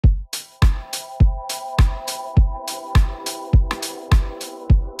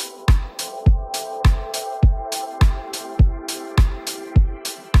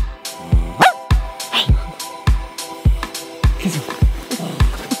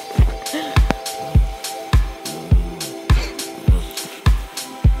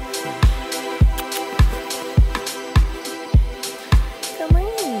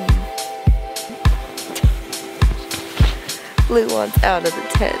Lou wants out of the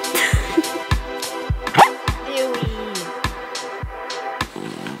tent.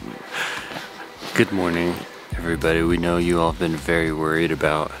 Good morning, everybody. We know you all have been very worried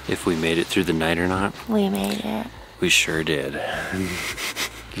about if we made it through the night or not. We made it. We sure did.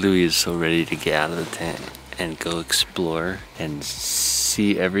 Louie is so ready to get out of the tent and go explore and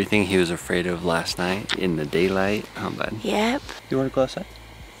see everything he was afraid of last night in the daylight. Oh, bud. Yep. You want to go outside?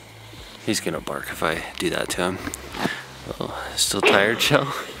 He's gonna bark if I do that to him. Oh, still tired, Chelle?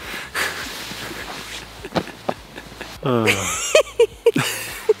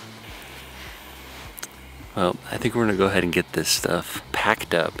 Well, I think we're gonna go ahead and get this stuff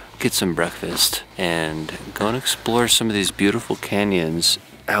packed up, get some breakfast, and go and explore some of these beautiful canyons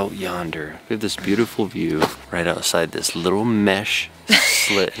out yonder. We have this beautiful view right outside this little mesh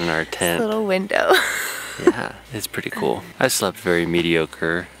slit in our tent. Little window. Yeah, it's pretty cool. I slept very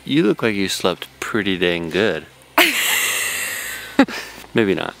mediocre. You look like you slept pretty dang good.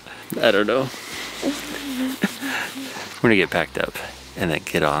 Maybe not. I don't know. We're gonna get packed up and then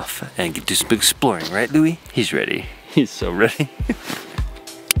get off and do some exploring, right, Louie? He's ready. He's so ready.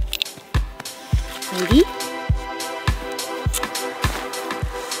 Ready?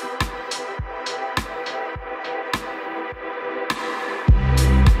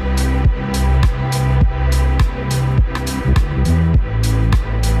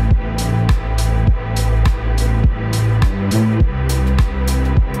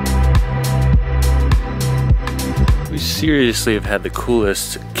 Seriously have had the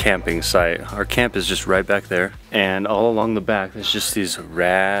coolest camping site. Our camp is just right back there, and all along the back there's just these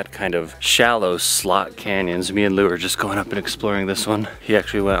rad kind of shallow slot canyons. Me and Lou are just going up and exploring this one. He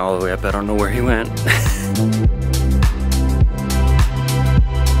actually went all the way up. I don't know where he went.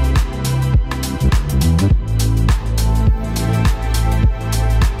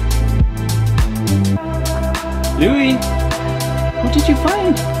 Louie, what did you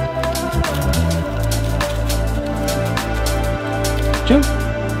find? Jump.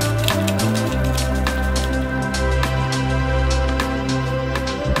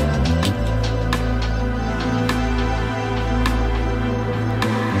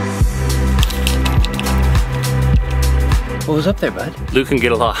 What was up there, bud? Luke can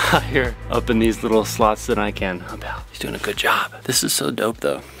get a lot higher up in these little slots than I can. He's doing a good job. This is so dope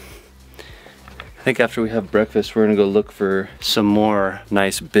though. I think after we have breakfast, we're gonna go look for some more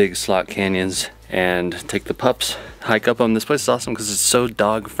nice big slot canyons and take the pups, hike up them. This place is awesome because it's so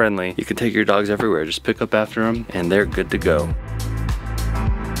dog friendly. You can take your dogs everywhere. Just pick up after them and they're good to go.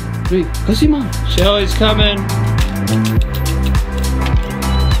 Wait, go see Mom. Shelly's coming.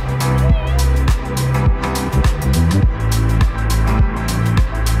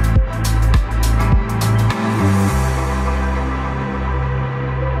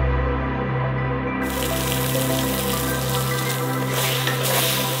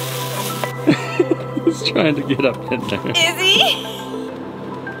 He's trying to get up in there. Is he?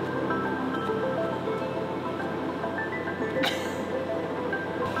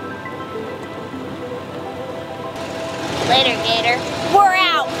 Later, Gator. We're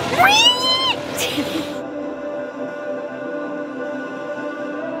out.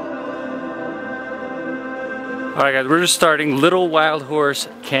 All right, guys, we're just starting Little Wild Horse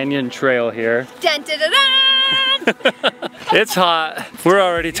Canyon Trail here. Dun, dun, dun, dun. It's hot. We're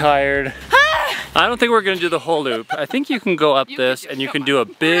already tired. I don't think we're gonna do the whole loop. I think you can go up this and you can do a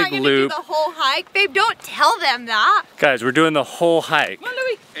big loop. Do the whole hike, babe. Don't tell them that. Guys, we're doing the whole hike.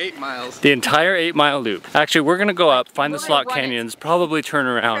 8 miles. The entire 8-mile loop. Actually, we're gonna go up, find the slot canyons, probably turn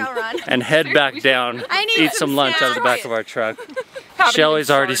around, and head back down. Eat some lunch out of the back of our truck.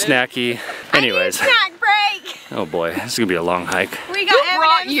 Shelly's already snacky. Anyways. I need a snack break. Oh boy, this is gonna be a long hike. We got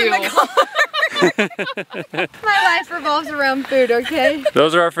M&Ms in the car. My life revolves around food, okay?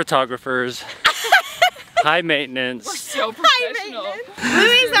 Those are our photographers. High maintenance. We're so professional.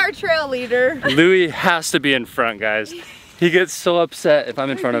 Louie's our trail leader. Louie has to be in front, guys. He gets so upset if I'm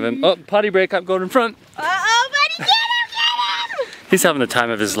in front of him. Oh, potty break, I'm going in front. Uh-oh, buddy, get him! He's having the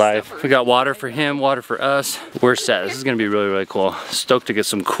time of his life. We got water for him, water for us. We're set. This is gonna be really, really cool. Stoked to get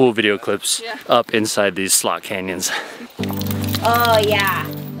some cool video clips up inside these slot canyons. Oh, yeah.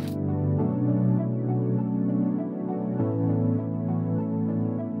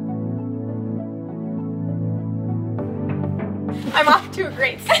 I'm off to a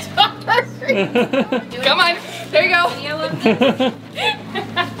great start. Come on, there you go. Of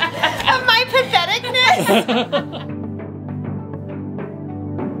my patheticness.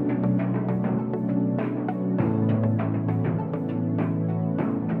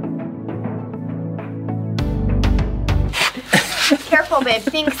 Careful, babe.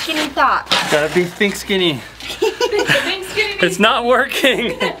 Think skinny thoughts. Gotta be think skinny. Think skinny It's not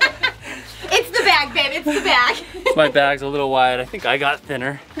working. It's the bag, babe. It's the bag. My bag's a little wide. I think I got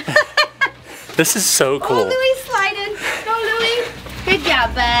thinner. This is so cool. Oh, Louie slided. Go, Louie. Good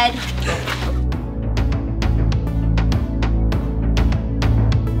job, bud.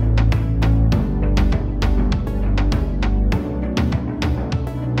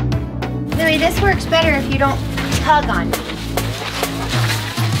 Louie, this works better if you don't tug on me.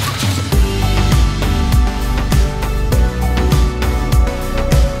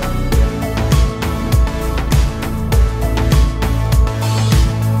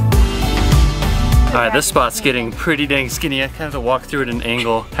 All right, this spot's getting pretty dang skinny. I kind of have to walk through at an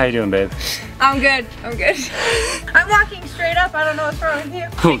angle. How you doing, babe? I'm good. I'm good. I'm walking straight up. I don't know what's wrong with you.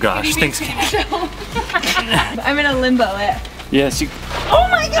 Oh gosh, thanks. I'm in a limbo. Yes, you. Oh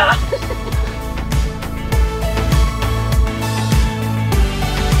my god!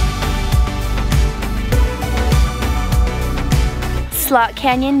 Slot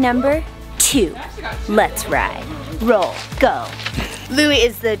Canyon number 2. Let's ride. Roll. Go. Louie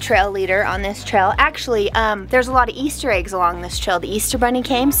is the trail leader on this trail. Actually, there's a lot of Easter eggs along this trail. The Easter Bunny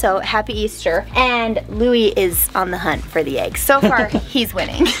came, so happy Easter. And Louie is on the hunt for the eggs. So far, he's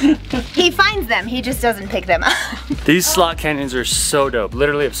winning. He finds them, he just doesn't pick them up. These slot canyons are so dope.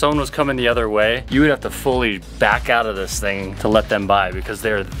 Literally, if someone was coming the other way, you would have to fully back out of this thing to let them by because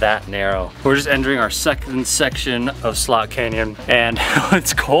they're that narrow. We're just entering our second section of Slot Canyon, and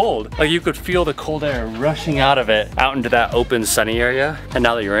it's cold. Like, you could feel the cold air rushing out of it, out into that open sunny area. And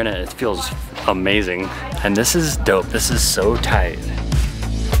now that you're in it, it feels amazing. And this is dope. This is so tight.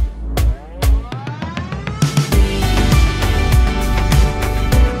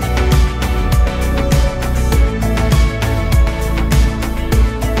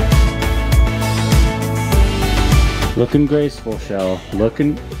 Looking graceful, Chelle.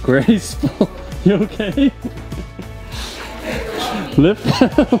 Looking graceful. You okay? Lift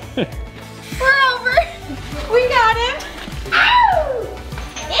that away. We're over. We got him. Ow!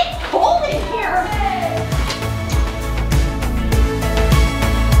 It's cold in here.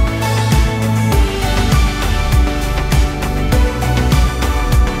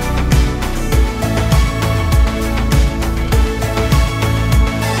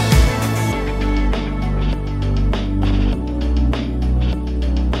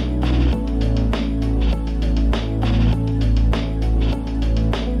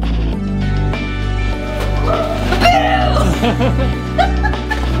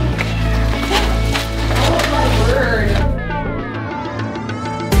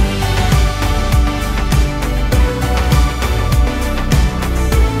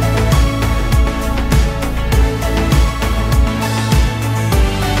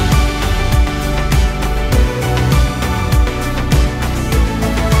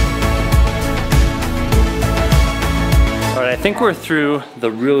 I think we're through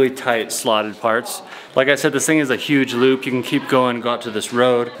the really tight slotted parts. Like I said, this thing is a huge loop. You can keep going, go out to this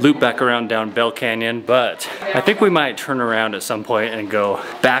road, loop back around down Bell Canyon, but I think we might turn around at some point and go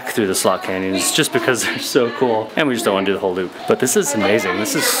back through the slot canyons just because they're so cool and we just don't want to do the whole loop. But this is amazing.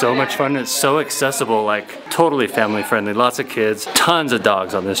 This is so much fun. It's so accessible, like totally family friendly. Lots of kids, tons of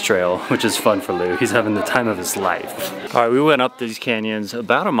dogs on this trail, which is fun for Lou. He's having the time of his life. All right, we went up these canyons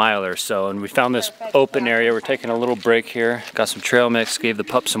about a mile or so and we found this open area. We're taking a little break here. Got some trail mix, gave the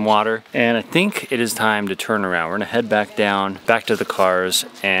pup some water, and I think it is time to turn around. We're gonna head back down, back to the cars,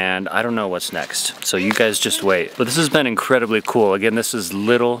 and I don't know what's next. So you guys just wait. But this has been incredibly cool. Again, this is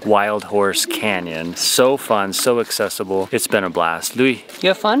Little Wild Horse Canyon. So fun, so accessible. It's been a blast. Louie, you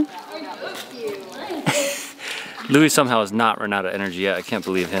have fun? Louie somehow has not run out of energy yet. I can't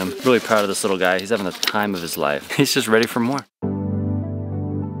believe him. Really proud of this little guy. He's having the time of his life. He's just ready for more.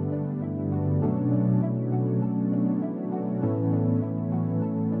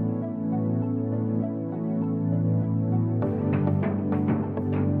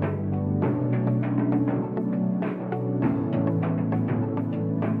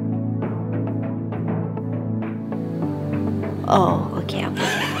 Oh, okay.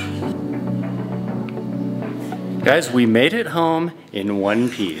 Guys, we made it home in one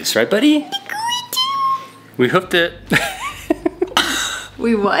piece, right, buddy? We hoofed it.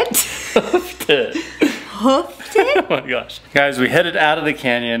 We what? Hoofed it. Hoofed it? Oh my gosh. Guys, we headed out of the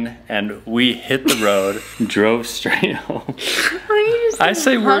canyon and we hit the road, drove straight home. I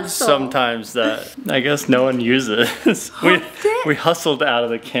say words sometimes that I guess no one uses. We hustled out of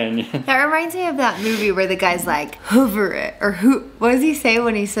the canyon. That reminds me of that movie where the guy's like, hoover it. Or what does he say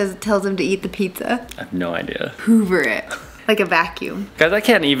when he tells him to eat the pizza? I have no idea. Hoover it. like a vacuum. Guys, I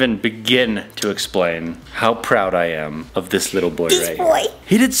can't even begin to explain how proud I am of this little boy right here.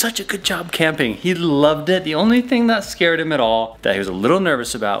 He did such a good job camping. He loved it. The only thing that scared him at all, that he was a little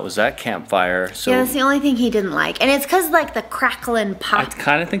nervous about, was that campfire. So yeah, that's the only thing he didn't like. And it's because like the crackle and pop I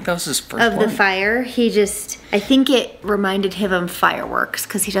kind of think that was his first of one. the fire. He just, I think it reminded him of fireworks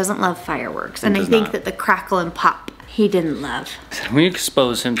because he doesn't love fireworks. And I think that the crackle and pop he didn't love. We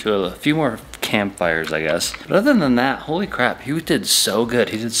expose him to a few more campfires, I guess. But other than that, holy crap, he did so good.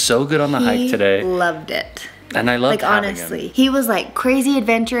 He did so good on the hike today. Loved it. And I loved like honestly, he was like crazy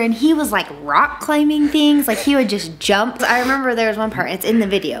adventure, and he was like rock climbing things. Like he would just jump. I remember there was one part, it's in the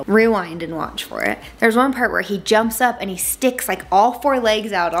video. Rewind and watch for it. There's one part where he jumps up and he sticks like all 4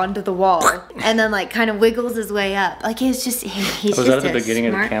 legs out onto the wall, and then like kind of wiggles his way up. Like it's just he's was just that at the beginning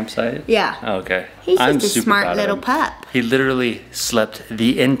of the campsite? Yeah. Oh, okay. He's I'm just a super smart proud of little him. pup. He literally slept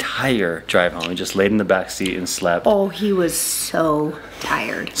the entire drive home. He just laid in the back seat and slept. Oh, he was so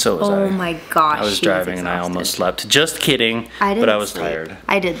tired. So was I. Oh my gosh. I was driving and I almost slept. Just kidding, but I was tired.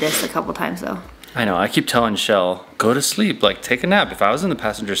 I did this a couple times though. I know, I keep telling Chelle, go to sleep, like take a nap. If I was in the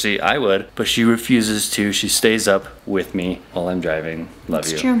passenger seat, I would, but she refuses to. She stays up with me while I'm driving. Love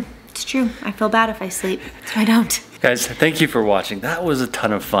you. It's true. It's true. I feel bad if I sleep, so I don't. Guys, thank you for watching. That was a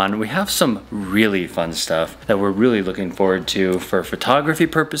ton of fun. We have some really fun stuff that we're really looking forward to for photography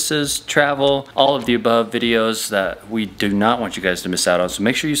purposes, travel, all of the above videos that we do not want you guys to miss out on. So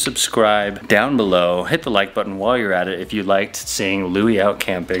make sure you subscribe down below. Hit the like button while you're at it if you liked seeing Louie out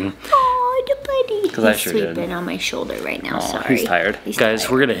camping. Oh, the buddy. Because I sure did. He's sleeping on my shoulder right now, Aw, sorry. he's tired.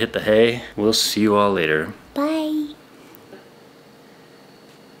 Guys, we're gonna hit the hay. We'll see you all later.